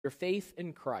your faith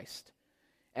in Christ.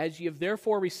 As ye have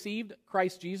therefore received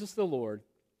Christ Jesus the Lord,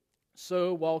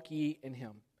 so walk ye in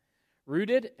him,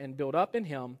 rooted and built up in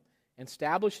him, and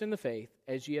established in the faith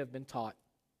as ye have been taught,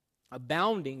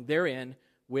 abounding therein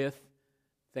with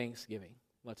thanksgiving.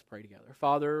 Let's pray together.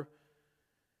 Father,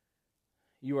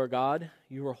 you are God,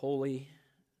 you are holy,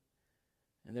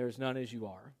 and there is none as you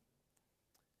are.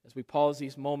 As we pause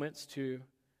these moments to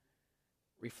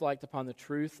reflect upon the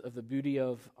truth of the beauty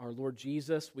of our Lord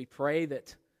Jesus, we pray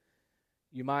that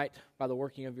you might, by the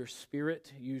working of your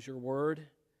Spirit, use your word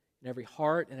in every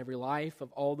heart and every life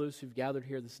of all those who've gathered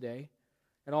here this day,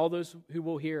 and all those who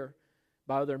will hear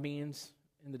by other means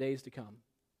in the days to come.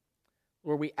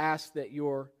 Lord, we ask that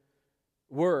your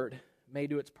word may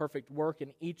do its perfect work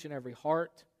in each and every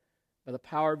heart by the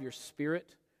power of your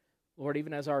Spirit. Lord,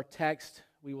 even as our text,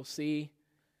 we will see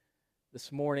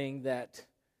this morning that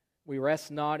we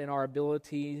rest not in our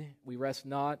ability, we rest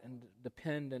not and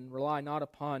depend and rely not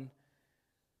upon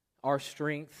our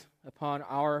strength, upon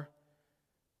our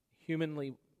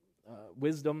humanly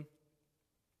wisdom,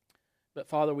 but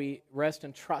Father, we rest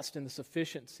and trust in the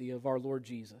sufficiency of our Lord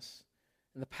Jesus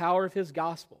and the power of his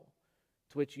gospel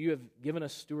to which you have given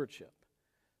us stewardship.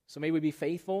 So may we be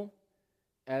faithful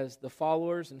as the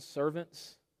followers and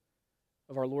servants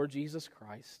of our Lord Jesus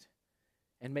Christ,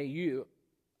 and may you,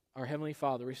 our Heavenly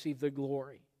Father, receive the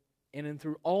glory in and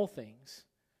through all things,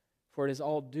 for it is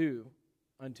all due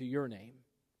unto your name.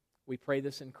 We pray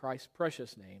this in Christ's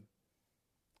precious name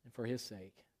and for his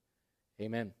sake.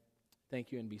 Amen.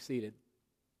 Thank you, and be seated.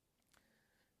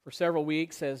 For several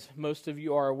weeks, as most of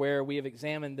you are aware, we have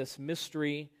examined this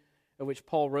mystery of which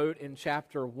Paul wrote in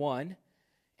chapter 1,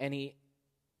 and he,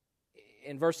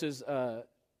 in verses, the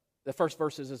first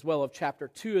verses as well of chapter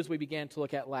 2, as we began to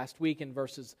look at last week, in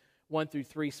verses 1 through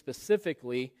 3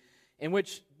 specifically, in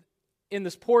which, in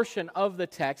this portion of the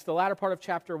text, the latter part of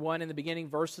chapter 1 and the beginning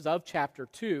verses of chapter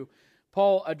 2,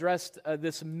 Paul addressed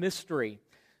this mystery,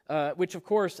 which, of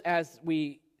course, as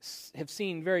we have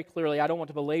seen very clearly, I don't want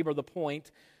to belabor the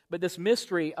point, but this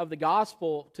mystery of the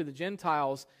gospel to the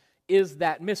Gentiles is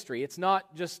that mystery. It's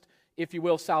not just, if you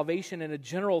will, salvation in a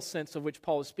general sense of which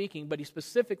Paul is speaking, but he's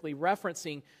specifically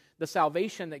referencing the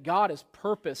salvation that God has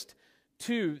purposed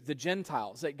to the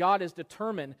Gentiles, that God is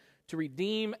determined to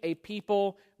redeem a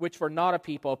people which were not a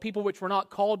people which were not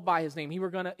called by his name. He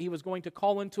was going to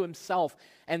call into himself.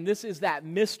 And this is that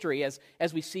mystery, as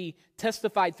we see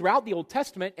testified throughout the Old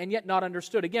Testament, and yet not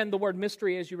understood. Again, the word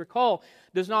mystery, as you recall,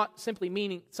 does not simply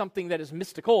mean something that is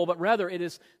mystical, but rather it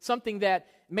is something that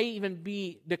may even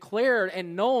be declared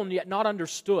and known, yet not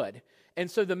understood. And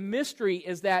so the mystery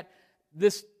is that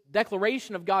this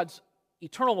declaration of God's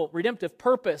eternal redemptive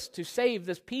purpose to save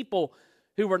this people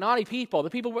who were not a people, the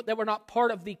people that were not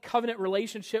part of the covenant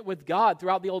relationship with God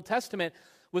throughout the Old Testament,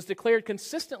 was declared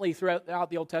consistently throughout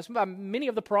the Old Testament by many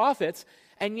of the prophets,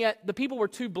 and yet the people were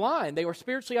too blind. They were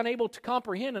spiritually unable to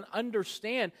comprehend and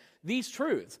understand these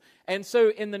truths. And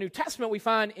so in the New Testament, we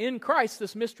find in Christ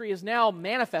this mystery is now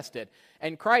manifested.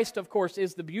 And Christ, of course,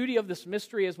 is the beauty of this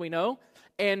mystery, as we know.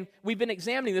 And we've been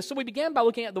examining this. So we began by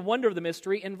looking at the wonder of the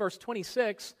mystery in verse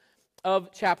 26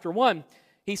 of chapter 1.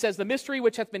 He says, the mystery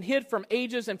which hath been hid from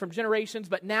ages and from generations,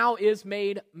 but now is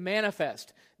made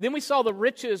manifest. Then we saw the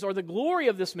riches or the glory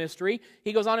of this mystery.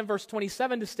 He goes on in verse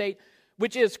 27 to state,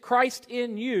 which is Christ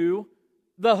in you,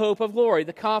 the hope of glory,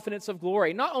 the confidence of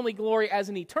glory. Not only glory as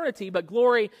in eternity, but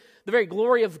glory, the very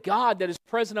glory of God that is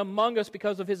present among us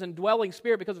because of his indwelling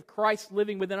spirit, because of Christ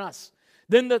living within us.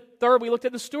 Then the third, we looked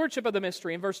at the stewardship of the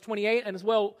mystery in verse 28, and as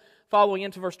well following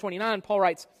into verse 29, Paul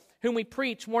writes, whom we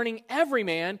preach, warning every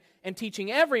man and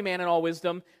teaching every man in all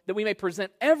wisdom, that we may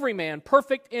present every man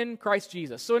perfect in Christ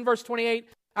Jesus. So in verse 28,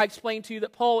 I explained to you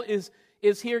that Paul is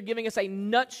here giving us a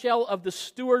nutshell of the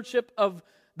stewardship of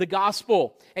the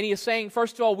gospel. And he is saying,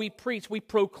 first of all, we preach, we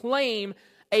proclaim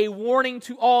a warning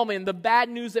to all men, the bad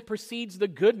news that precedes the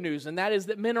good news, and that is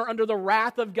that men are under the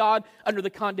wrath of God, under the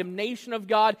condemnation of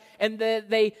God, and that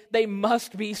they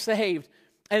must be saved.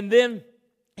 And then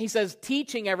he says,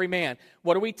 teaching every man.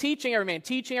 What are we teaching every man?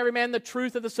 Teaching every man the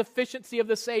truth of the sufficiency of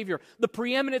the Savior, the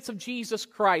preeminence of Jesus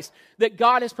Christ, that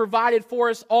God has provided for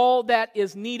us all that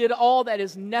is needed, all that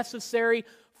is necessary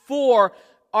for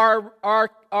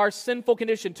our sinful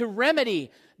condition, to remedy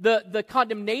the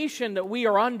condemnation that we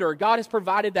are under. God has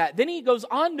provided that. Then he goes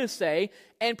on to say,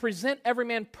 and present every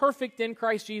man perfect in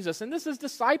Christ Jesus. And this is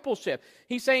discipleship.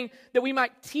 He's saying that we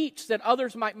might teach, that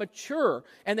others might mature,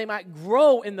 and they might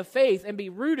grow in the faith and be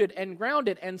rooted and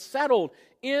grounded and settled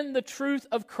in the truth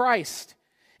of Christ.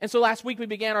 And so last week we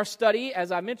began our study,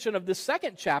 as I mentioned, of the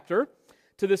second chapter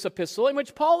to this epistle, in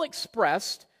which Paul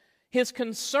expressed his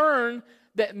concern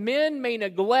that men may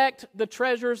neglect the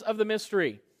treasures of the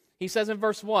mystery. He says in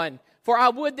verse 1, "For I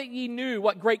would that ye knew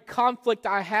what great conflict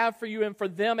I have for you and for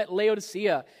them at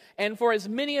Laodicea, and for as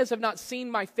many as have not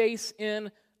seen my face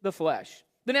in the flesh."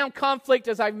 The noun conflict,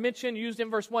 as I've mentioned, used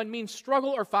in verse 1, means struggle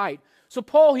or fight. So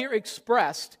Paul here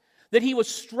expressed that he was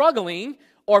struggling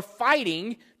or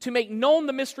fighting to make known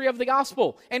the mystery of the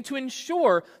gospel and to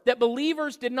ensure that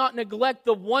believers did not neglect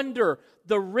the wonder,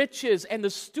 the riches, and the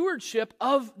stewardship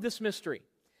of this mystery.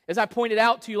 As I pointed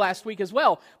out to you last week as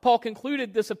well, Paul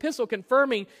concluded this epistle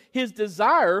confirming his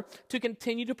desire to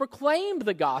continue to proclaim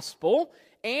the gospel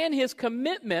and his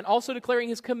commitment, also declaring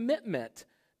his commitment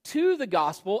to the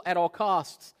gospel at all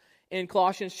costs. In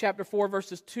Colossians chapter 4,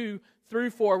 verses 2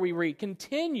 through 4, we read,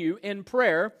 "Continue in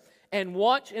prayer and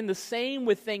watch in the same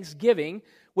with thanksgiving,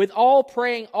 with all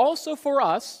praying also for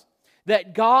us,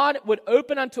 that God would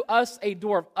open unto us a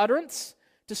door of utterance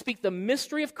to speak the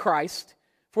mystery of Christ,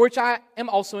 for which I am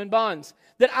also in bonds,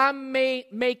 that I may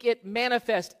make it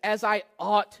manifest as I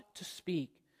ought to speak."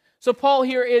 So Paul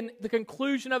here in the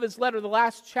conclusion of his letter, the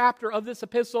last chapter of this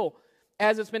epistle,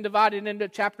 as it's been divided into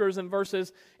chapters and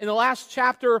verses, in the last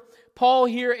chapter, Paul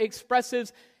here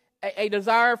expresses a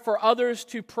desire for others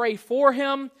to pray for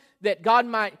him, that God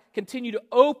might continue to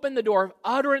open the door of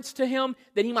utterance to him,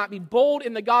 that he might be bold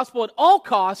in the gospel at all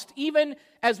costs, even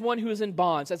as one who is in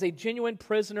bonds, as a genuine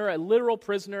prisoner, a literal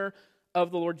prisoner of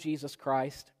the Lord Jesus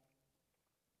Christ.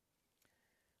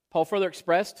 Paul further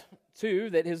expressed, too,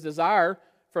 that his desire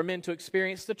for men to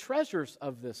experience the treasures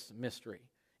of this mystery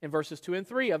in verses 2 and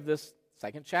 3 of this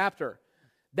second chapter,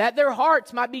 that their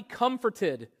hearts might be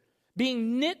comforted,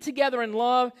 being knit together in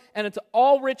love, and into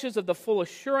all riches of the full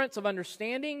assurance of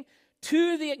understanding,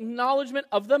 to the acknowledgement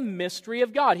of the mystery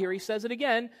of God. Here he says it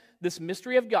again, this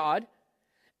mystery of God,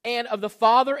 and of the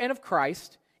Father and of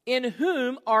Christ, in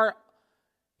whom are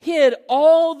hid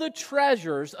all the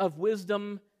treasures of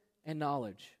wisdom and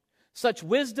knowledge. Such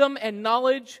wisdom and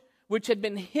knowledge which had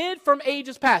been hid from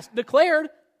ages past, declared.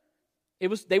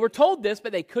 They were told this,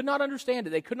 but they could not understand it.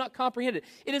 They could not comprehend it.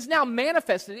 It is now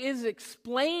manifested. It is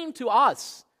explained to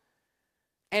us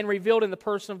and revealed in the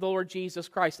person of the Lord Jesus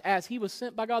Christ as he was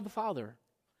sent by God the Father.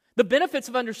 The benefits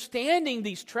of understanding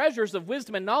these treasures of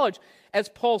wisdom and knowledge, as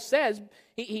Paul says,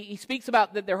 he speaks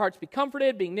about that their hearts be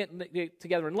comforted, being knit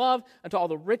together in love, unto all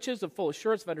the riches of full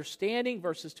assurance of understanding,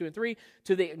 verses 2 and 3,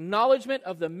 to the acknowledgement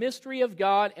of the mystery of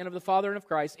God and of the Father and of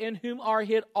Christ, in whom are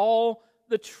hid all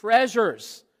the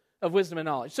treasures of wisdom and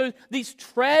knowledge. So these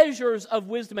treasures of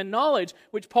wisdom and knowledge,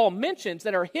 which Paul mentions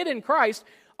that are hid in Christ,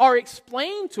 are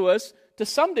explained to us to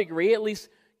some degree, at least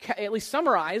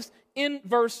summarized in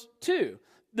verse 2.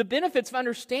 The benefits of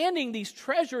understanding these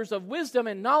treasures of wisdom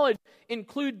and knowledge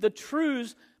include the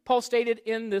truths Paul stated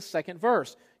in this second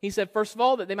verse. He said, first of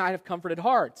all, that they might have comforted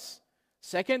hearts.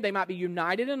 Second, they might be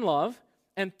united in love.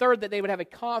 And third, that they would have a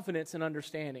confidence in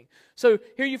understanding. So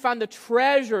here you find the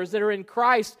treasures that are in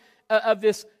Christ of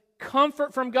this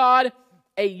comfort from God,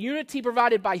 a unity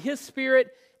provided by His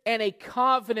Spirit, and a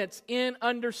confidence in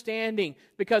understanding,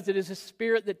 because it is His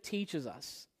Spirit that teaches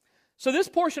us. So this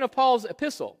portion of Paul's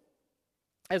epistle,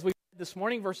 as we read this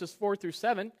morning, verses 4 through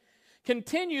 7,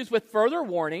 continues with further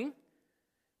warning,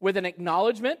 with an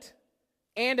acknowledgement,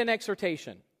 and an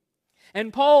exhortation.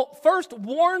 And Paul first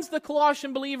warns the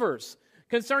Colossian believers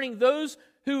concerning those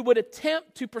who would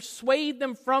attempt to persuade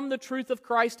them from the truth of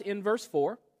Christ in verse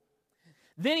 4.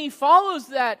 Then he follows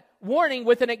that warning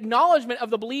with an acknowledgement of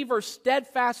the believer's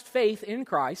steadfast faith in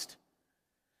Christ.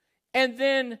 And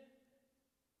then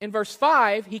in verse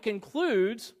 5, he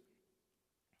concludes,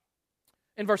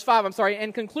 and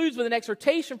concludes with an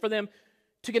exhortation for them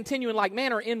to continue in like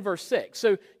manner in verse 6.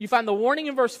 So you find the warning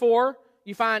in verse 4,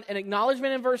 you find an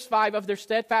acknowledgement in verse 5 of their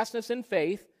steadfastness in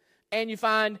faith, and you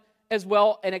find as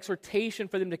well an exhortation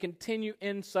for them to continue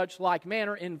in such like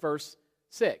manner in verse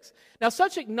 6. Now,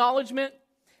 such acknowledgement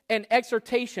and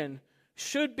exhortation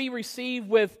should be received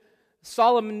with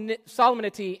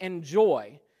solemnity and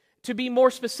joy. To be more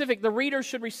specific, the reader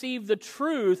should receive the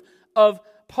truth of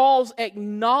Paul's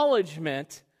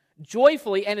acknowledgement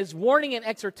joyfully and his warning and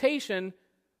exhortation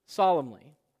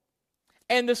solemnly.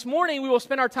 And this morning we will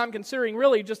spend our time considering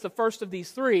really just the first of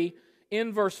these three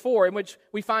in verse 4, in which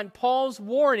we find Paul's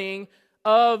warning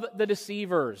of the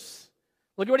deceivers.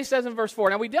 Look at what he says in verse 4.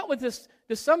 Now, we dealt with this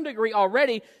to some degree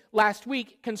already last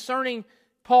week concerning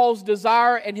Paul's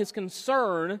desire and his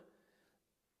concern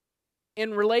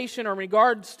in relation or in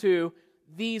regards to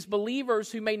these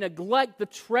believers who may neglect the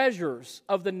treasures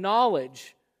of the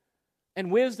knowledge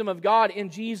and wisdom of God in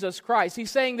Jesus Christ.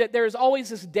 He's saying that there is always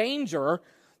this danger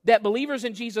that believers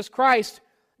in Jesus Christ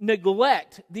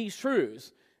neglect these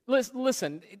truths.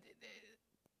 Listen,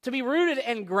 To be rooted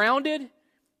and grounded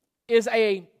as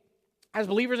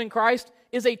believers in Christ,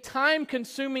 is a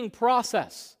time-consuming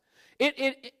process.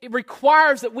 It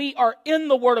requires that we are in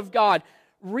the Word of God,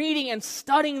 reading and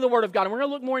studying the Word of God. And we're going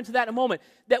to look more into that in a moment.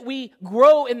 That we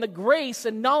grow in the grace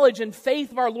and knowledge and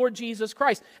faith of our Lord Jesus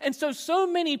Christ. And so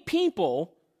many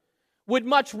people would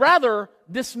much rather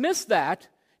dismiss that,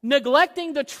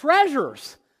 neglecting the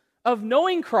treasures of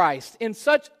knowing Christ in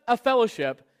such a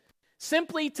fellowship,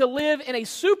 simply to live in a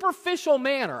superficial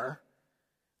manner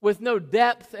with no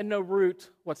depth and no root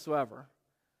whatsoever.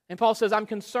 And Paul says, I'm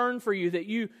concerned for you that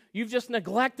you've just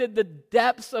neglected the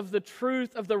depths of the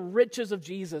truth of the riches of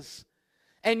Jesus.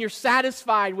 And you're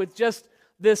satisfied with just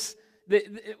this,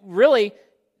 really,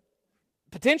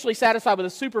 potentially satisfied with a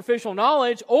superficial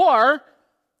knowledge, or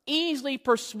easily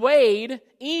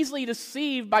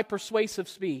deceived by persuasive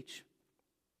speech.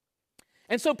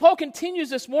 And so Paul continues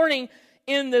this morning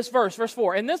in this verse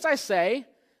 4. And this I say,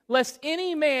 lest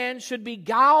any man should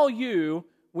beguile you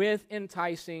with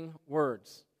enticing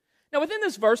words. Now within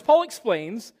this verse, Paul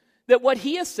explains that what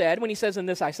he has said, when he says, in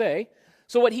this I say,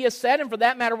 so what he has said, and for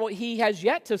that matter what he has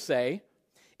yet to say,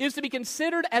 is to be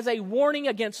considered as a warning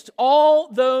against all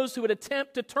those who would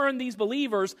attempt to turn these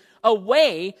believers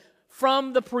away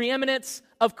from the preeminence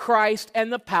of Christ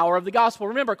and the power of the gospel.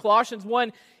 Remember, Colossians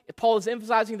 1, Paul is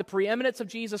emphasizing the preeminence of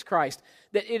Jesus Christ,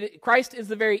 that Christ is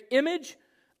the very image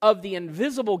of the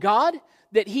invisible God,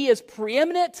 that he is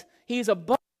preeminent, he's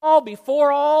above all,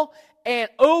 before all, and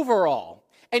over all.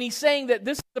 And he's saying that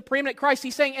this is the preeminent Christ.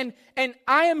 He's saying, and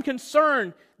I am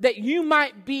concerned that you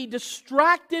might be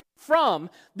distracted from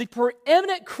the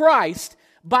preeminent Christ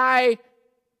by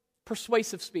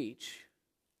persuasive speech.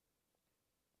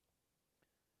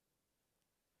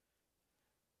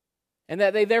 And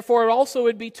that they therefore also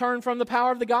would be turned from the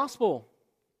power of the gospel.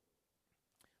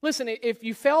 Listen, if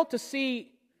you fail to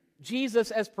see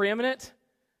Jesus as preeminent,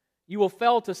 you will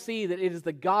fail to see that it is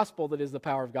the gospel that is the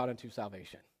power of God unto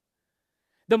salvation.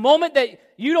 The moment that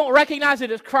you don't recognize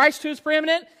it as Christ who is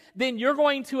preeminent, then you're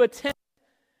going to attempt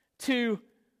to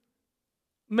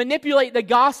manipulate the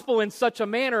gospel in such a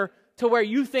manner to where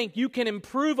you think you can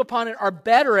improve upon it or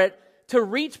better it to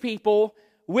reach people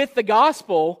with the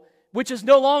gospel, which is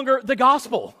no longer the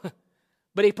gospel,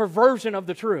 but a perversion of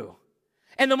the true.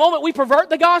 And the moment we pervert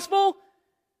the gospel,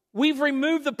 we've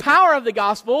removed the power of the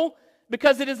gospel,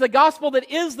 because it is the gospel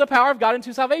that is the power of God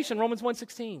unto salvation, Romans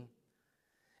 1:16.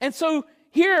 And so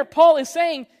here Paul is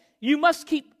saying, you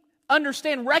must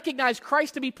recognize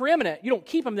Christ to be preeminent. You don't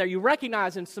keep him there, you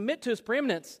recognize and submit to his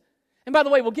preeminence. And by the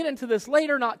way, we'll get into this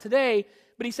later, not today,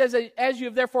 but he says, as you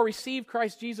have therefore received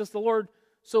Christ Jesus the Lord,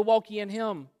 so walk ye in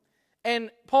him. And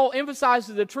Paul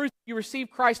emphasizes the truth. You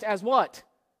receive Christ as what?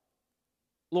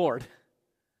 Lord.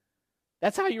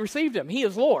 That's how you received him. He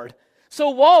is Lord.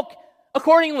 So walk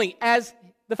accordingly as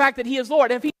the fact that he is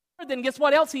Lord. And if he is Lord, then guess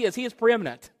what else he is? He is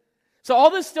preeminent. So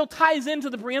all this still ties into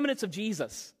the preeminence of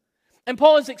Jesus. And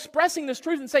Paul is expressing this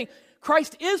truth and saying,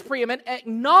 Christ is preeminent.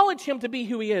 Acknowledge him to be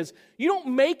who he is. You don't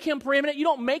make him preeminent. You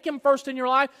don't make him first in your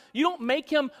life. You don't make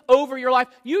him over your life.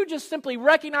 You just simply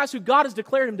recognize who God has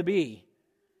declared him to be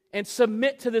and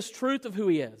submit to this truth of who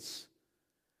he is.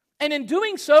 And in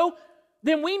doing so,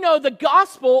 then we know the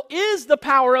gospel is the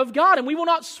power of God, and we will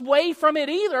not sway from it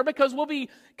either, because we'll be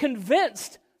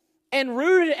convinced and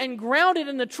rooted and grounded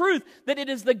in the truth that it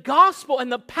is the gospel and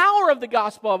the power of the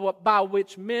gospel by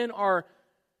which men are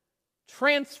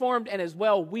transformed, and as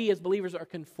well we as believers are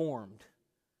conformed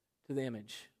to the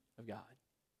image of God.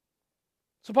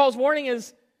 So Paul's warning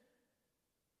is,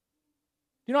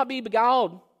 do not be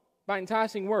beguiled by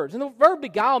enticing words. And the verb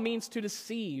beguile means to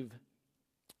deceive,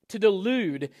 to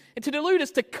delude. And to delude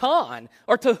is to con,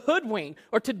 or to hoodwink,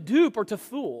 or to dupe, or to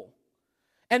fool.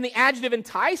 And the adjective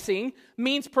enticing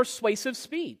means persuasive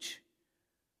speech.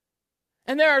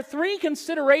 And there are three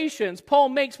considerations Paul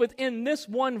makes within this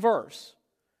one verse.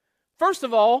 First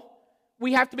of all,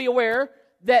 we have to be aware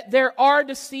that there are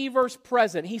deceivers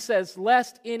present. He says,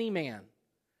 lest any man.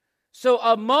 So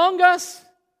among us,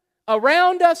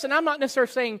 around us, and I'm not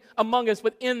necessarily saying among us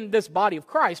within this body of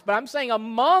Christ, but I'm saying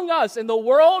among us in the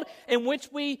world in which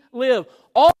we live,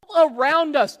 all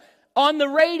around us, on the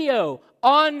radio,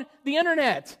 on the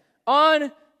internet,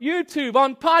 on YouTube,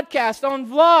 on podcasts, on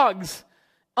vlogs,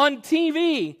 on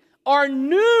TV, are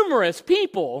numerous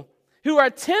people who are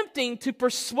attempting to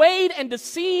persuade and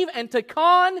deceive and to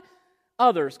con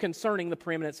others concerning the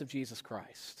preeminence of Jesus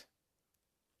Christ.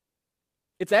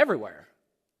 It's everywhere.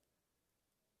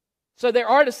 So there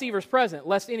are deceivers present,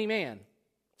 lest any man.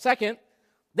 Second,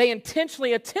 they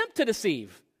intentionally attempt to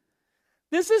deceive.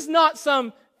 This is not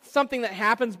something that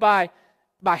happens by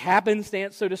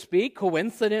happenstance, so to speak,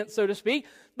 coincidence, so to speak,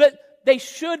 but they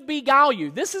should beguile you.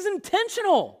 This is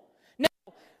intentional.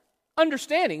 Now,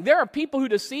 understanding, there are people who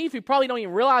deceive who probably don't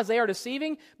even realize they are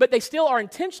deceiving, but they still are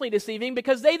intentionally deceiving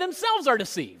because they themselves are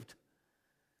deceived.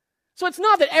 So it's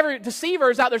not that every deceiver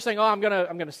is out there saying, oh, I'm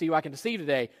gonna see who I can deceive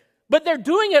today. But they're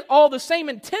doing it all the same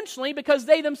intentionally because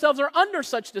they themselves are under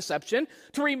such deception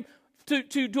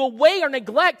to do away or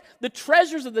neglect the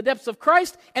treasures of the depths of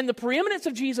Christ and the preeminence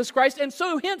of Jesus Christ, and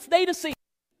so hence they deceive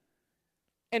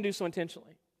and do so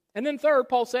intentionally. And then third,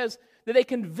 Paul says that they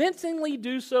convincingly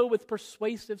do so with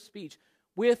persuasive speech,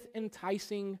 with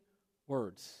enticing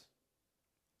words.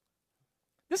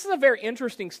 This is a very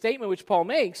interesting statement which Paul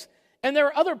makes, and there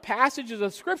are other passages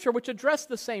of Scripture which address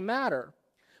the same matter.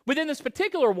 Within this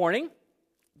particular warning,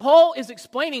 Paul is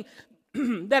explaining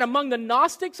that among the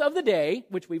Gnostics of the day,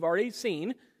 which we've already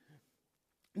seen,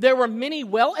 there were many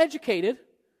well-educated,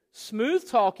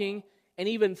 smooth-talking, and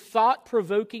even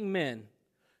thought-provoking men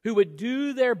who would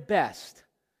do their best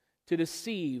to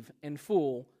deceive and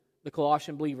fool the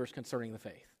Colossian believers concerning the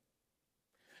faith,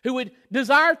 who would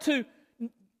desire to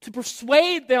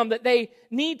persuade them that they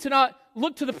need to not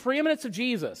look to the preeminence of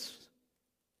Jesus.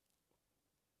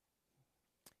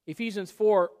 Ephesians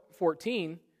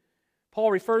 4:14,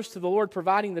 Paul refers to the Lord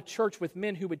providing the church with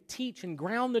men who would teach and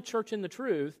ground the church in the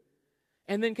truth,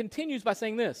 and then continues by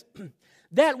saying this,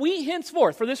 that we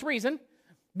henceforth, for this reason,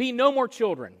 be no more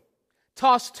children,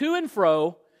 tossed to and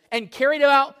fro, and carried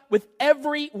about with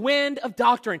every wind of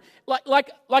doctrine,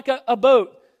 like a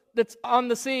boat that's on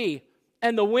the sea,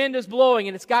 and the wind is blowing,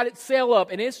 and it's got its sail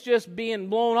up, and it's just being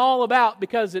blown all about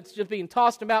because it's just being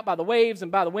tossed about by the waves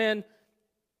and by the wind.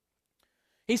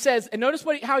 He says, and notice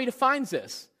how he defines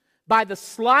this, by the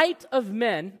sleight of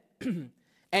men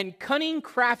and cunning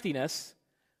craftiness,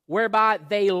 whereby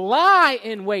they lie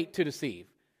in wait to deceive.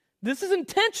 This is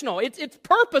intentional. It's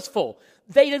purposeful.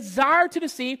 They desire to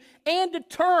deceive and to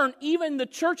turn even the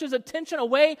church's attention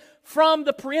away from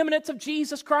the preeminence of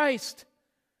Jesus Christ.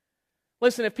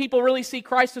 Listen, if people really see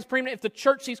Christ as preeminent, if the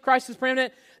church sees Christ as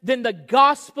preeminent, then the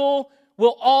gospel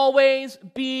will always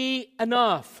be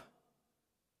enough.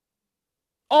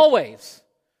 Always.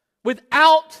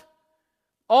 Without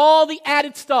all the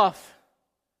added stuff.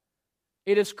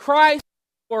 It is Christ's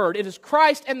word. It is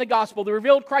Christ and the gospel, the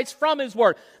revealed Christ from His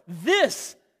word.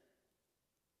 This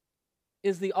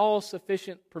is the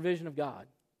all-sufficient provision of God.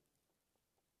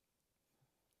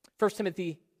 1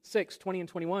 Timothy 6:20 and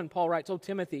 21, Paul writes, O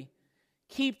Timothy,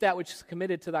 keep that which is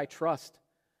committed to thy trust.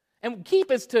 And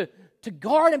keep is to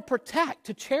guard and protect,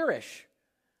 to cherish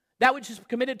that which is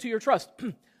committed to your trust.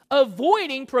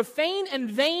 Avoiding profane and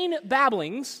vain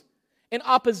babblings and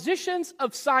oppositions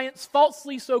of science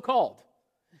falsely so called,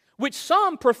 which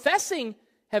some professing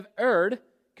have erred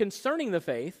concerning the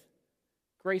faith.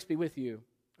 Grace be with you,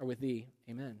 or with thee.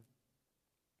 Amen.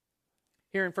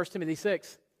 Here in 1 Timothy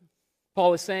 6,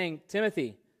 Paul is saying,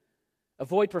 Timothy,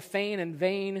 avoid profane and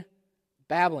vain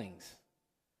babblings.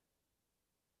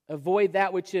 Avoid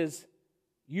that which is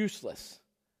useless.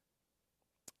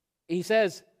 He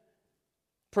says,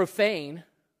 profane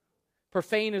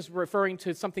is referring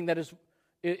to something that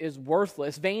is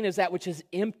worthless. Vain is that which is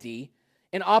empty.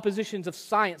 In oppositions of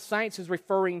science, science is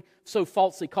referring, so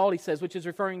falsely called, he says, which is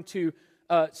referring to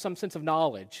some sense of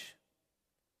knowledge,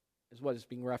 is what is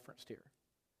being referenced here.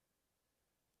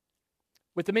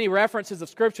 With the many references of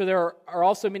Scripture, there are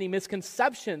also many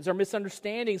misconceptions or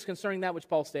misunderstandings concerning that which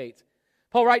Paul states.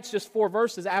 Paul writes just 4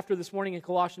 verses after this warning in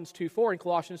Colossians 2:4 and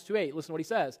Colossians 2:8. Listen to what he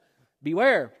says.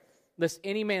 Beware, lest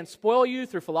any man spoil you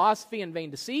through philosophy and vain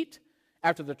deceit,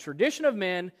 after the tradition of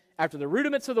men, after the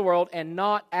rudiments of the world, and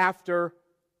not after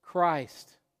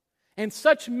Christ. And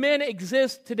such men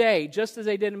exist today, just as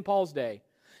they did in Paul's day.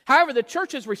 However, the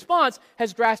church's response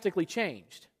has drastically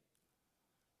changed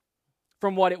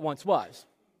from what it once was.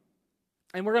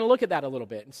 And we're going to look at that a little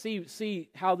bit and see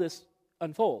how this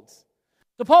unfolds.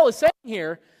 So Paul is saying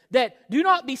here that do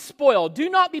not be spoiled, do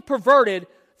not be perverted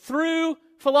through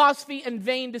philosophy and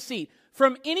vain deceit,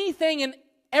 from anything and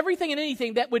everything and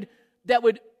anything that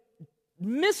would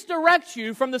misdirect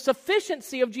you from the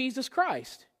sufficiency of Jesus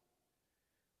Christ.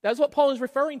 That's what Paul is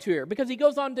referring to here, because he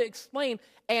goes on to explain,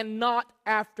 and not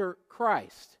after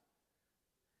Christ.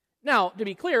 Now, to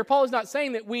be clear, Paul is not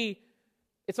saying that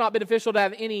it's not beneficial to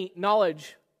have any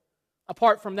knowledge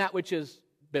apart from that which is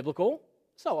biblical.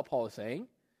 That's not what Paul is saying.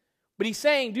 But he's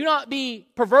saying, do not be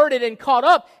perverted and caught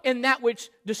up in that which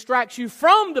distracts you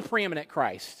from the preeminent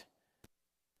Christ,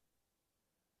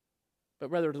 but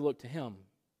rather to look to Him.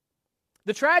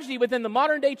 The tragedy within the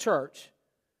modern day church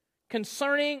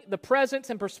concerning the presence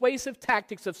and persuasive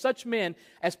tactics of such men,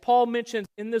 as Paul mentions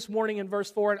in this warning in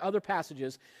verse 4 and other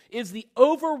passages, is the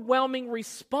overwhelming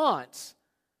response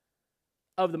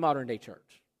of the modern day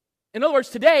church. In other words,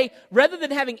 today, rather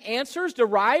than having answers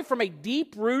derived from a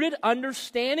deep-rooted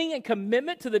understanding and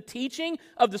commitment to the teaching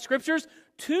of the Scriptures,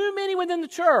 too many within the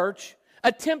church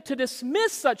attempt to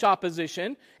dismiss such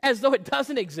opposition as though it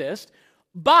doesn't exist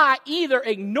by either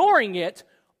ignoring it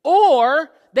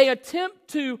or they attempt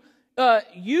to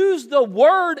use the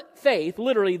word faith,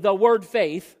 literally the word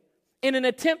faith, in an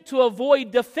attempt to avoid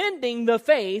defending the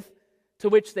faith to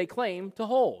which they claim to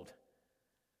hold.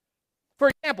 For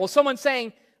example, someone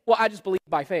saying, well, I just believe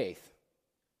by faith.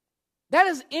 That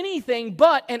is anything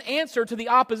but an answer to the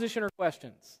opposition or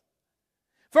questions.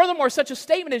 Furthermore, such a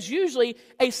statement is usually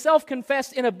a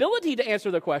self-confessed inability to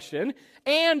answer the question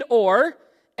and or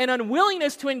an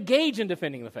unwillingness to engage in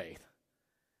defending the faith.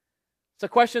 So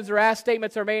questions are asked,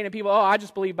 statements are made, and people, I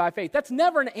just believe by faith. That's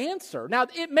never an answer. Now,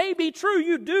 it may be true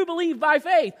you do believe by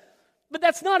faith, but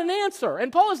that's not an answer.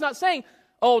 And Paul is not saying,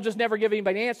 just never give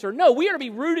anybody an answer. No, we are to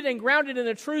be rooted and grounded in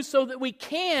the truth so that we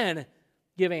can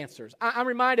give answers. I'm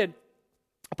reminded,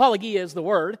 apologia is the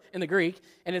word in the Greek,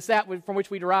 and it's that from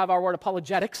which we derive our word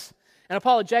apologetics. And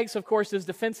apologetics, of course, is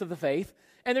defense of the faith.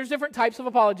 And there's different types of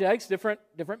apologetics, different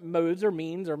modes or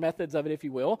means or methods of it, if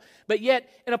you will. But yet,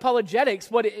 in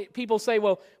apologetics, people say,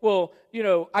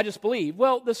 I just believe.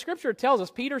 Well, the Scripture tells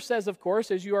us, Peter says, of course,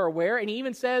 as you are aware, and he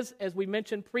even says, as we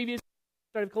mentioned previously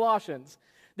in Colossians,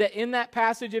 that in that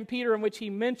passage in Peter in which he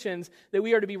mentions that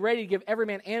we are to be ready to give every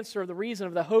man answer of the reason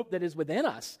of the hope that is within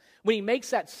us. When he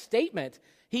makes that statement,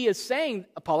 he is saying,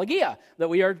 apologia, that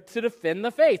we are to defend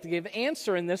the faith, to give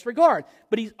answer in this regard.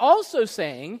 But he's also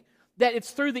saying that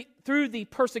it's through the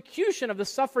persecution of the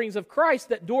sufferings of Christ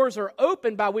that doors are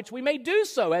opened by which we may do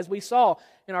so, as we saw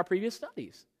in our previous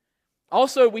studies.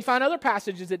 Also, we find other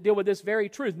passages that deal with this very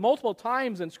truth. Multiple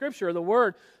times in Scripture, the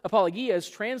word apologia is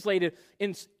translated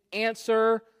in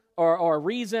answer or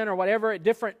reason or whatever.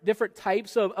 Different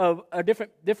types of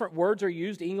different words are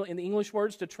used in the English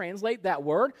words to translate that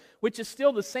word, which is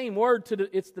still the same word.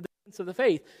 It's the defense of the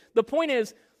faith. The point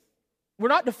is, we're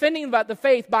not defending about the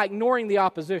faith by ignoring the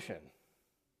opposition.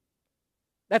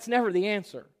 That's never the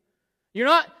answer. You're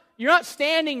not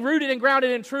standing rooted and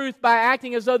grounded in truth by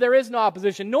acting as though there is no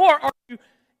opposition, nor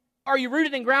are you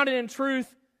rooted and grounded in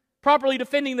truth, properly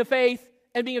defending the faith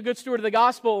and being a good steward of the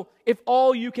gospel if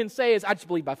all you can say is, I just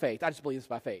believe by faith. I just believe this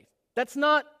by faith. That's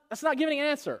not giving an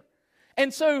answer.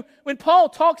 And so when Paul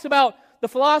talks about the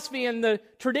philosophy and the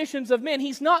traditions of men,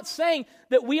 he's not saying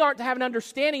that we aren't to have an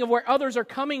understanding of where others are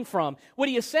coming from. What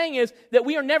he is saying is that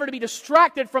we are never to be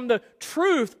distracted from the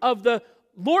truth of the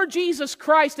Lord Jesus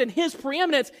Christ and His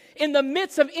preeminence in the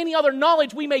midst of any other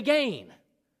knowledge we may gain.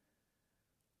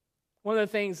 One of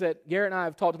the things that Garrett and I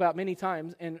have talked about many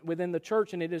times and within the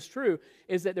church, and it is true,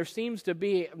 is that there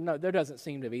doesn't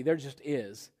seem to be, there just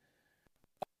is.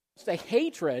 It's a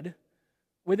hatred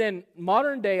within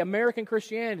modern day American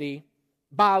Christianity,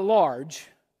 by large,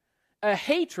 a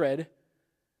hatred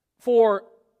for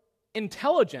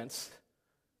intelligence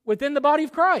within the body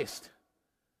of Christ.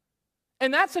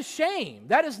 And that's a shame.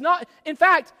 That is not, in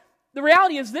fact, the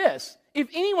reality is this: if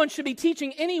anyone should be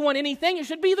teaching anyone anything, it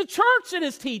should be the church that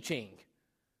is teaching.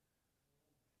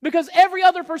 Because every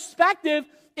other perspective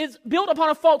is built upon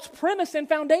a false premise and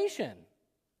foundation.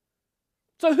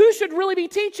 So who should really be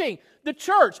teaching? The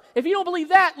church. If you don't believe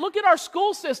that, look at our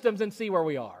school systems and see where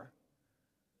we are.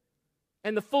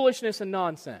 And the foolishness and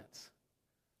nonsense.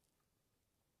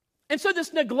 And so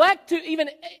this neglect to even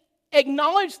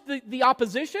acknowledge the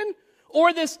opposition,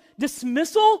 or this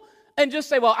dismissal and just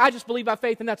say, well, I just believe by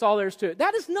faith and that's all there is to it.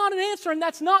 That is not an answer, and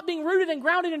that's not being rooted and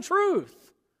grounded in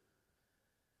truth.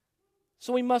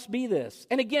 So we must be this.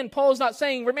 And again, Paul is not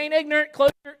saying remain ignorant,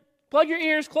 plug your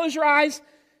ears, close your eyes,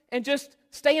 and just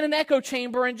stay in an echo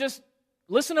chamber and just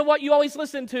listen to what you always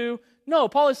listen to. No,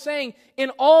 Paul is saying, in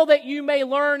all that you may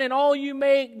learn and all you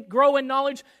may grow in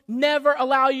knowledge, never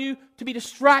allow you to be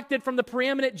distracted from the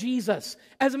preeminent Jesus.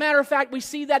 As a matter of fact, we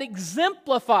see that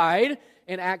exemplified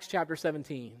in Acts chapter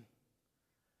 17. You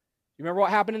remember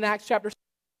what happened in Acts chapter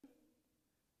 17?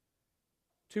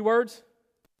 2 words.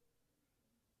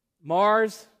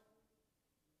 Mars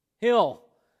Hill.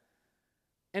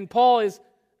 And Paul is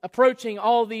approaching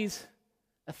all these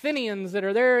Athenians that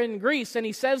are there in Greece, and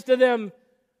he says to them,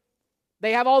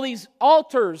 they have all these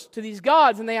altars to these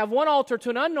gods, and they have one altar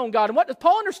to an unknown God. And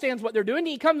Paul understands what they're doing.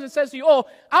 He comes and says to you,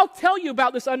 I'll tell you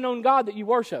about this unknown God that you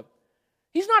worship.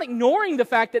 He's not ignoring the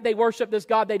fact that they worship this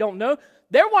God they don't know.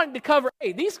 They're wanting to cover,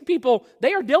 these people,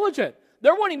 they are diligent.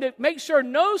 They're wanting to make sure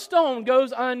no stone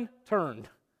goes unturned.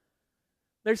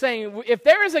 They're saying, if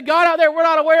there is a God out there we're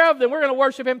not aware of, then we're going to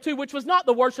worship Him too, which was not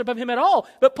the worship of Him at all.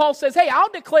 But Paul says,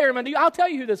 I'll declare Him unto you. I'll tell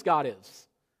you who this God is.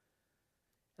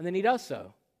 And then he does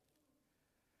so.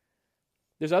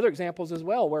 There's other examples as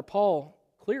well where Paul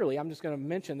clearly, I'm just going to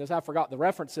mention this, I forgot the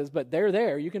references, but they're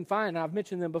there. You can find, and I've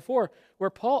mentioned them before, where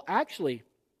Paul actually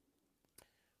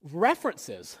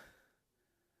references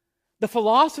the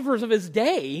philosophers of his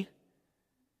day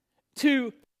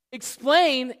to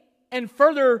explain and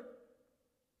further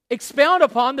expound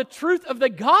upon the truth of the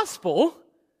gospel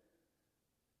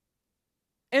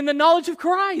and the knowledge of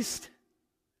Christ.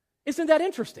 Isn't that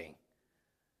interesting?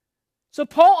 So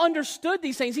Paul understood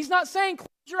these things. He's not saying close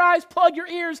your eyes, plug your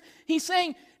ears. He's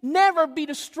saying never be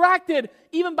distracted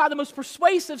even by the most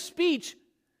persuasive speech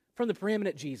from the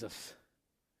preeminent Jesus.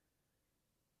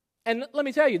 And let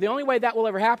me tell you, the only way that will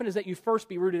ever happen is that you first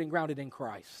be rooted and grounded in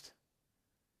Christ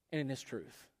and in His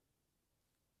truth.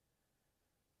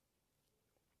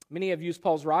 Many have used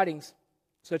Paul's writings,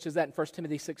 such as that in 1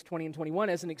 Timothy 6:20 and 21,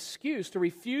 as an excuse to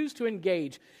refuse to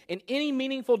engage in any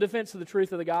meaningful defense of the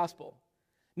truth of the gospel.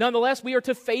 Nonetheless, we are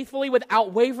to faithfully,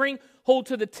 without wavering, hold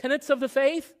to the tenets of the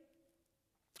faith,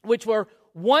 which were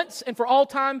once and for all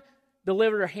time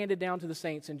delivered or handed down to the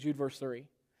saints in Jude verse 3.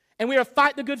 And we are to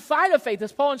fight the good fight of faith,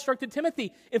 as Paul instructed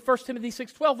Timothy in 1 Timothy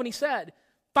 6:12 when he said,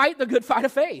 fight the good fight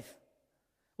of faith.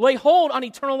 Lay hold on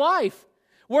eternal life,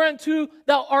 whereunto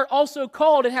thou art also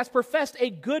called and hast professed a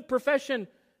good profession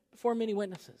before many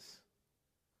witnesses.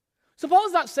 So Paul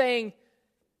is not saying,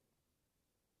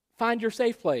 find your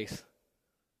safe place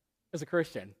as a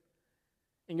Christian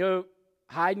and go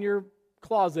hide in your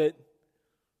closet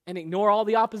and ignore all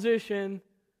the opposition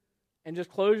and just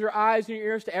close your eyes and your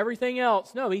ears to everything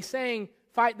else. No, he's saying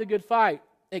fight the good fight,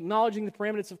 acknowledging the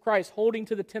preeminence of Christ, holding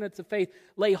to the tenets of faith,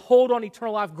 lay hold on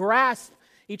eternal life, grasp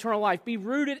eternal life, be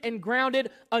rooted and grounded,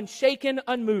 unshaken,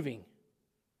 unmoving.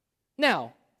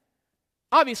 Now,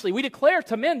 obviously, we declare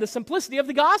to men the simplicity of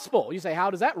the gospel. You say,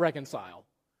 how does that reconcile?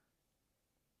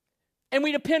 And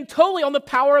we depend totally on the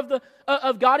power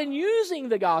of God in using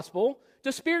the gospel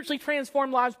to spiritually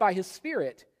transform lives by His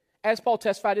Spirit, as Paul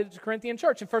testified to the Corinthian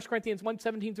church in 1 Corinthians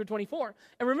 1:17 through 24.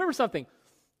 And remember something,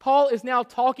 Paul is now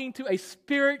talking to a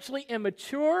spiritually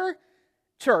immature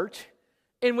church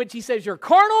in which he says, you're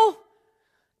carnal,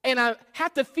 and I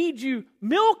have to feed you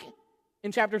milk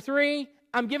in chapter 3.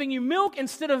 I'm giving you milk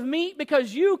instead of meat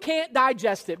because you can't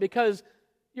digest it because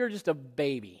you're just a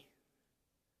baby.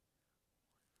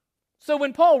 So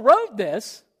when Paul wrote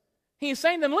this, he's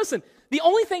saying to them, listen, the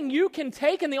only thing you can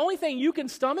take and the only thing you can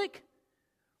stomach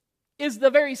is the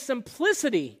very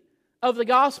simplicity of the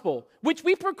gospel, which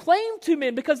we proclaim to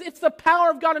men because it's the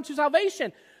power of God unto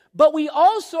salvation. But we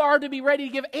also are to be ready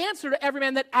to give answer to every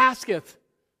man that asketh.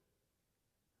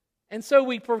 And so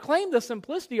we proclaim the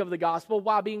simplicity of the gospel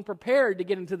while being prepared to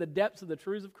get into the depths of the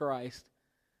truths of Christ,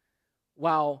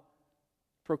 while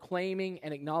proclaiming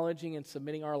and acknowledging and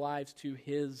submitting our lives to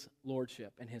His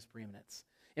lordship and His preeminence.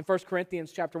 In 1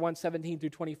 Corinthians chapter 1, 17 through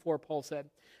 24, Paul said,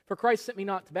 for Christ sent me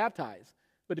not to baptize,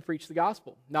 but to preach the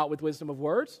gospel, not with wisdom of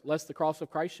words, lest the cross of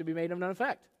Christ should be made of none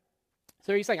effect.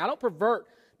 So he's saying, I don't pervert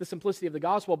the simplicity of the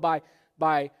gospel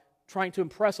by trying to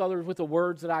impress others with the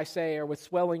words that I say or with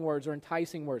swelling words or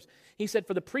enticing words. He said,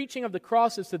 for the preaching of the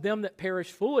cross is to them that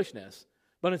perish foolishness,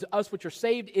 but unto us which are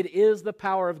saved it is the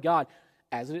power of God.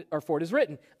 For it is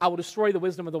written, I will destroy the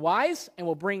wisdom of the wise and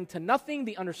will bring to nothing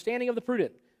the understanding of the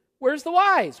prudent. Where's the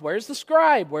wise? Where's the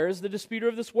scribe? Where's the disputer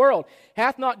of this world?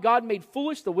 Hath not God made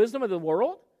foolish the wisdom of the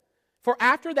world? For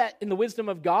after that in the wisdom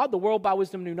of God, the world by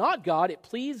wisdom knew not God, it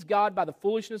pleased God by the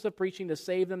foolishness of preaching to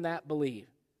save them that believe.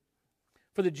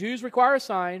 For the Jews require a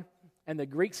sign, and the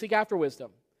Greeks seek after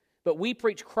wisdom. But we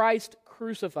preach Christ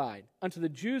crucified, unto the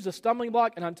Jews a stumbling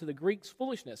block, and unto the Greeks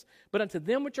foolishness. But unto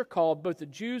them which are called, both the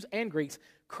Jews and Greeks,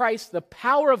 Christ the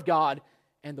power of God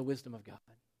and the wisdom of God.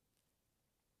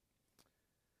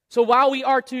 So while we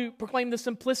are to proclaim the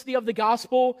simplicity of the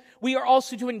gospel, we are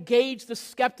also to engage the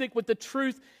skeptic with the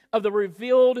truth of the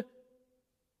revealed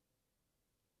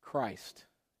Christ,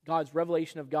 God's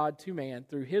revelation of God to man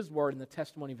through His word and the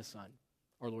testimony of His Son,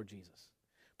 our Lord Jesus.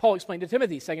 Paul explained to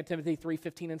Timothy, 2 Timothy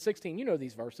 3:15 and 16. You know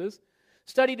these verses.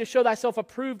 Study to show thyself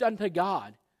approved unto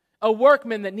God, a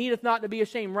workman that needeth not to be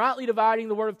ashamed, rightly dividing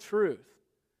the word of truth.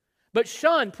 But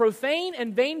shun profane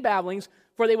and vain babblings,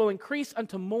 for they will increase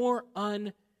unto more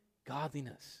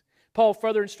ungodliness. Paul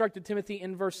further instructed Timothy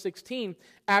in verse 16,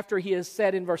 after he has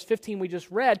said in verse 15 we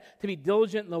just read, to be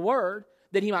diligent in the word,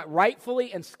 that he might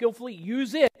rightfully and skillfully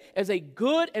use it as a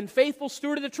good and faithful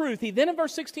steward of the truth. He then in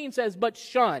verse 16 says, but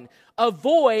shun,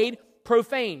 avoid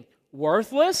profane,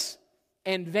 worthless,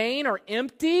 and vain or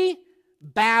empty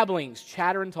babblings,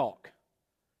 chatter and talk,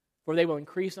 for they will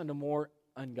increase unto more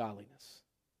ungodliness.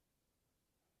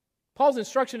 Paul's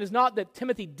instruction is not that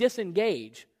Timothy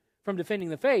disengage from defending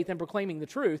the faith and proclaiming the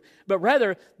truth, but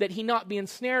rather that he not be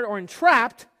ensnared or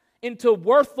entrapped into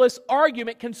worthless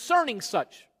argument concerning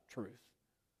such truth.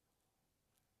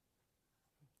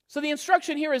 So the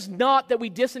instruction here is not that we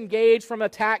disengage from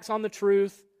attacks on the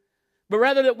truth, but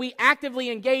rather that we actively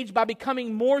engage by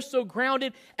becoming more so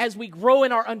grounded as we grow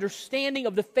in our understanding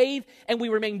of the faith and we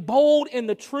remain bold in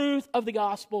the truth of the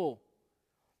gospel.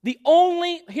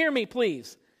 Hear me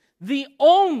please, the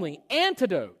only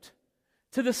antidote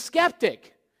to the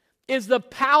skeptic is the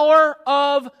power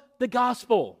of the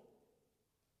gospel.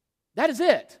 That is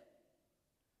it.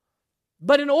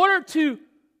 But in order to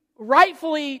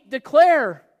rightfully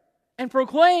declare and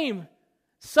proclaim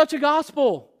such a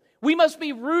gospel, we must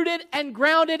be rooted and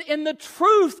grounded in the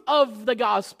truth of the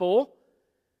gospel,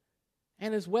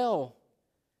 and as well,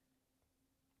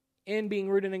 in being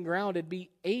rooted and grounded,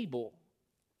 be able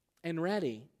and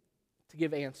ready to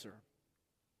give answer.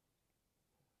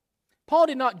 Paul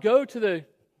did not go to the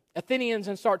Athenians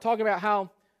and start talking about how,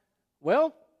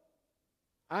 well,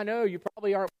 I know you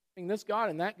probably aren't worshiping this God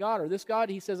and that God or this God.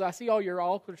 He says, I see all your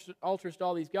altars to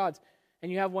all these gods,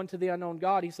 and you have one to the unknown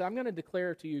God. He said, I'm going to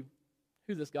declare to you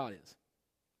who this God is.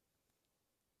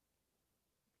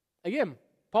 Again,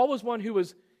 Paul was one who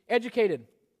was educated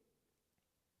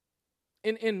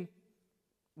in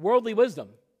worldly wisdom.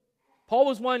 Paul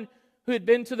was one who had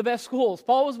been to the best schools.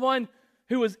 Paul was one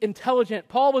who was intelligent.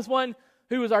 Paul was one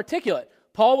who was articulate.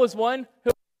 Paul was one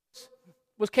who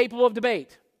was capable of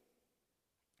debate.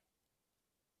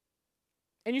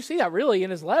 And you see that really in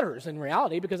his letters in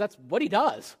reality, because that's what he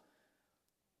does.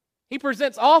 He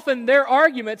presents often their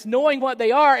arguments knowing what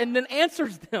they are and then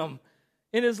answers them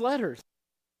in his letters.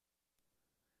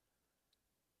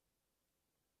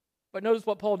 But notice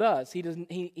what Paul does.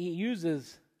 He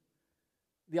uses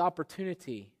the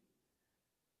opportunity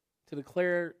to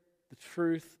declare the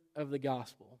truth of the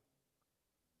gospel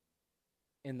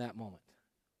in that moment.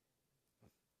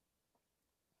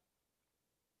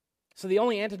 So the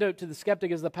only antidote to the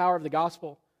skeptic is the power of the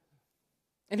gospel.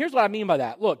 And here's what I mean by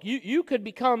that. Look, you could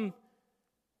become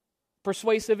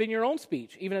persuasive in your own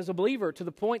speech, even as a believer, to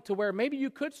the point to where maybe you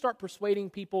could start persuading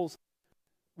people's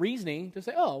reasoning to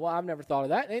say, oh, well, I've never thought of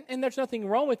that. And there's nothing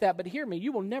wrong with that, but hear me,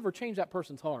 you will never change that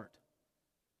person's heart.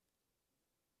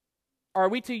 Are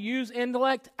we to use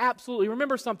intellect? Absolutely.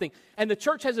 Remember something, and the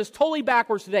church has this totally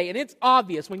backwards today, and it's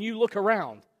obvious when you look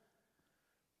around.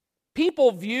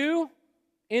 People view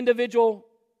individuals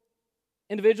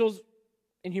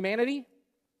in humanity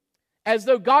as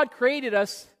though God created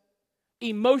us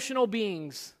emotional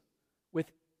beings with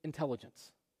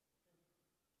intelligence.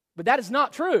 But that is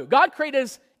not true. God created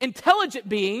us intelligent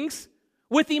beings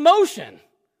with emotion.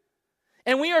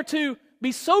 And we are to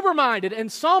be sober-minded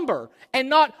and somber and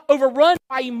not overrun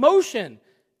by emotion,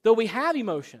 though we have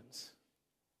emotions.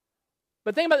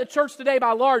 But think about the church today,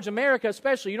 by large, America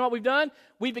especially. You know what we've done?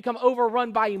 We've become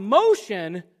overrun by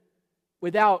emotion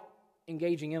without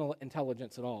engaging in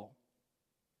intelligence at all.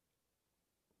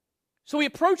 So we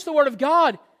approach the Word of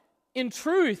God in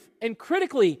truth and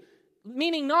critically,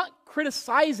 meaning not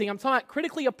criticizing. I'm talking about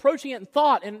critically approaching it in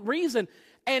thought and reason,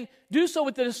 and do so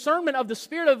with the discernment of the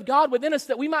Spirit of God within us,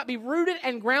 that we might be rooted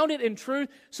and grounded in truth,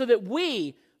 so that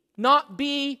we not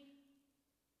be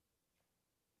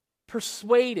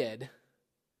persuaded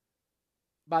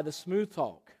by the smooth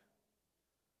talk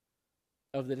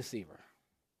of the deceiver.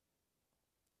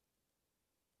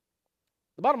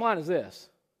 The bottom line is this: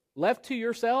 left to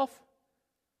yourself,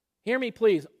 hear me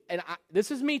please, and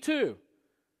this is me too,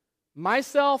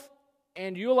 myself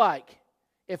and you alike,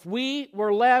 if we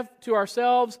were left to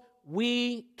ourselves,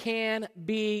 we can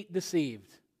be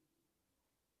deceived.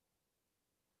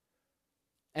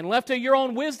 And left to your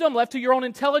own wisdom, left to your own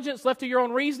intelligence, left to your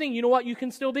own reasoning, you know what you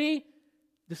can still be?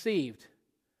 Deceived.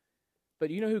 But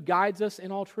you know who guides us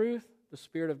in all truth? The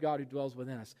Spirit of God who dwells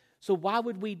within us. So why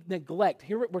would we neglect?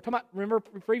 Here we're talking about, remember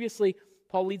previously,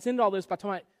 Paul leads into all this by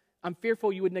talking about, I'm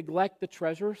fearful you would neglect the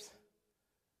treasures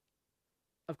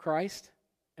of Christ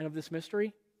and of this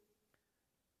mystery.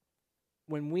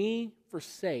 When we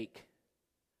forsake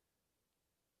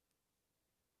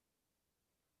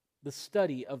the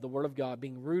study of the Word of God,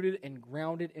 being rooted and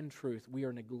grounded in truth, we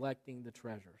are neglecting the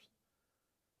treasures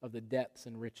of the depths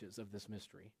and riches of this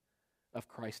mystery of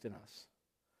Christ in us,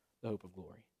 the hope of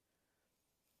glory.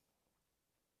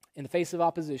 In the face of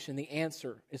opposition, the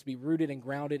answer is to be rooted and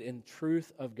grounded in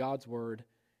truth of God's Word,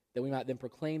 that we might then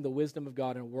proclaim the wisdom of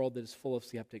God in a world that is full of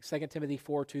skeptics. 2 Timothy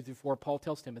 4, 2-4, Paul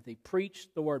tells Timothy, preach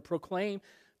the Word, proclaim.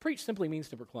 Preach simply means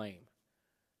to proclaim.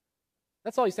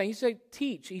 That's all he's saying. He said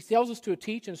teach. He tells us to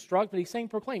teach, instruct, but he's saying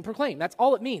proclaim. Proclaim. That's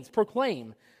all it means.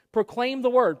 Proclaim. Proclaim the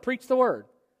Word. Preach the Word.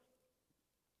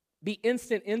 Be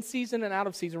instant in season and out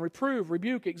of season. Reprove,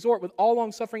 rebuke, exhort with all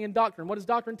longsuffering and doctrine. What is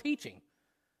doctrine? Teaching.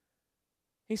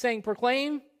 He's saying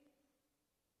proclaim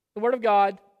the word of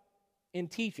God in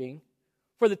teaching.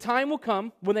 For the time will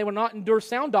come when they will not endure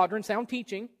sound doctrine, sound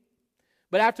teaching,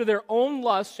 but after their own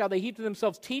lust shall they heap to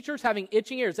themselves teachers having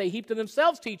itching ears. They heap to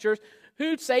themselves teachers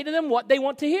who say to them what they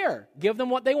want to hear. Give them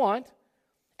what they want.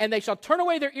 And they shall turn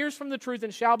away their ears from the truth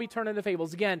and shall be turned into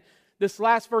fables. Again, this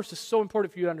last verse is so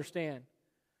important for you to understand.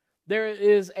 There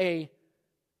is an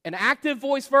active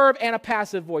voice verb and a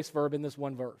passive voice verb in this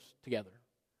one verse together.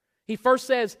 He first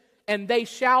says, and they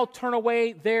shall turn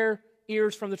away their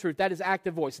ears from the truth. That is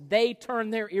active voice. They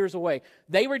turn their ears away.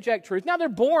 They reject truth. Now they're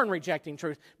born rejecting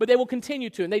truth, but they will continue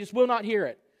to, and they just will not hear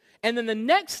it. And then the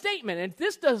next statement, and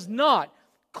this does not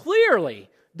clearly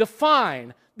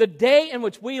define the day in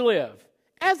which we live,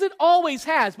 as it always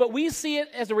has, but we see it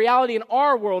as a reality in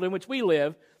our world in which we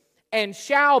live, and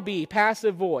shall be,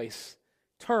 passive voice,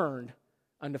 turned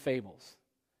unto fables.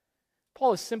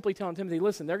 Paul is simply telling Timothy,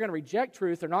 listen, they're going to reject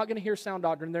truth, they're not going to hear sound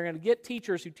doctrine, they're going to get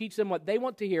teachers who teach them what they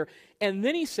want to hear, and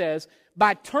then he says,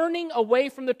 by turning away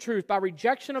from the truth, by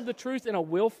rejection of the truth in a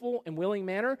willful and willing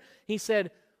manner, he said,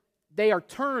 they are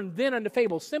turned then unto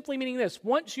fables, simply meaning this,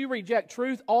 once you reject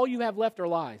truth, all you have left are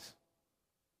lies.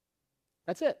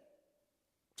 That's it.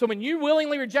 So when you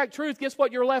willingly reject truth, guess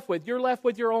what you're left with? You're left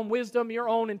with your own wisdom, your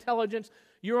own intelligence,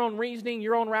 your own reasoning,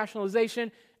 your own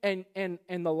rationalization, and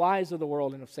the lies of the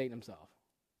world and of Satan himself.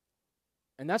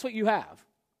 And that's what you have.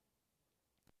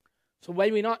 So may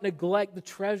we not neglect the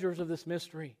treasures of this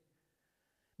mystery.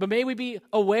 But may we be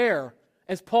aware,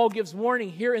 as Paul gives warning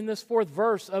here in this 4th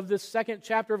verse of this 2nd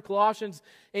chapter of Colossians,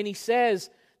 and he says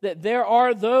that there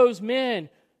are those men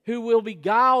who will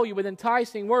beguile you with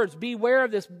enticing words. Beware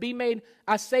of this. Be made,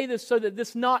 I say this so that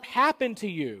this not happen to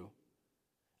you.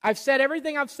 I've said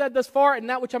everything I've said thus far, and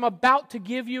that which I'm about to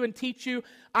give you and teach you,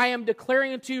 I am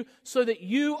declaring unto you so that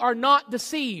you are not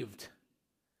deceived.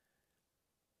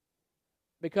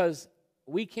 Because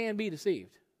we can be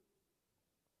deceived.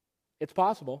 It's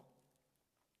possible.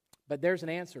 But there's an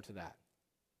answer to that.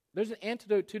 There's an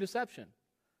antidote to deception.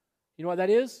 You know what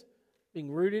that is?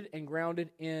 Being rooted and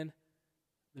grounded in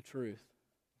the truth.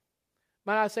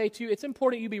 Might I say to you, it's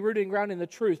important you be rooted and grounded in the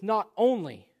truth, not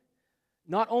only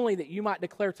that you might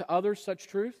declare to others such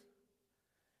truth,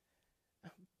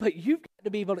 but you've got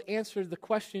to be able to answer the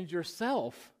questions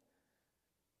yourself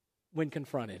when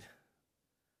confronted.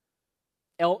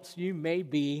 Else you may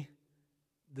be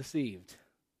deceived.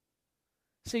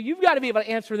 See, you've got to be able to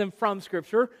answer them from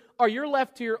Scripture, or you're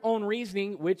left to your own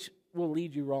reasoning, which will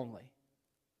lead you wrongly.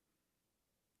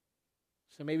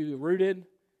 So maybe be rooted,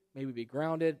 maybe be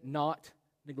grounded, not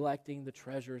neglecting the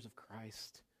treasures of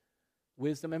Christ.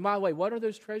 Wisdom. And by the way, what are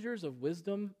those treasures of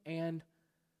wisdom and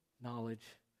knowledge?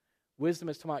 Wisdom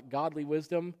is talking about godly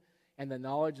wisdom, and the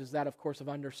knowledge is that, of course, of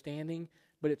understanding.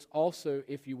 But it's also,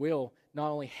 if you will,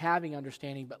 not only having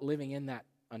understanding, but living in that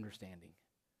understanding.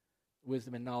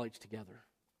 Wisdom and knowledge together.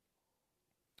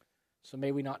 So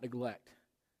may we not neglect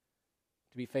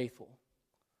to be faithful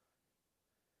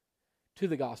to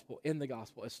the gospel, in the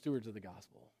gospel, as stewards of the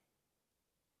gospel.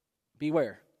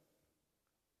 Beware.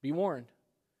 Be warned.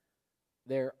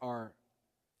 There are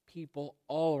people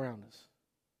all around us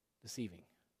deceiving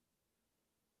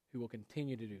who will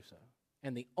continue to do so.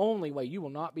 And the only way you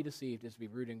will not be deceived is to be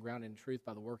rooted and grounded in truth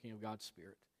by the working of God's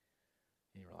Spirit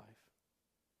in your life.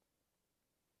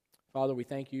 Father, we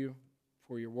thank you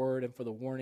for your word and for the warning.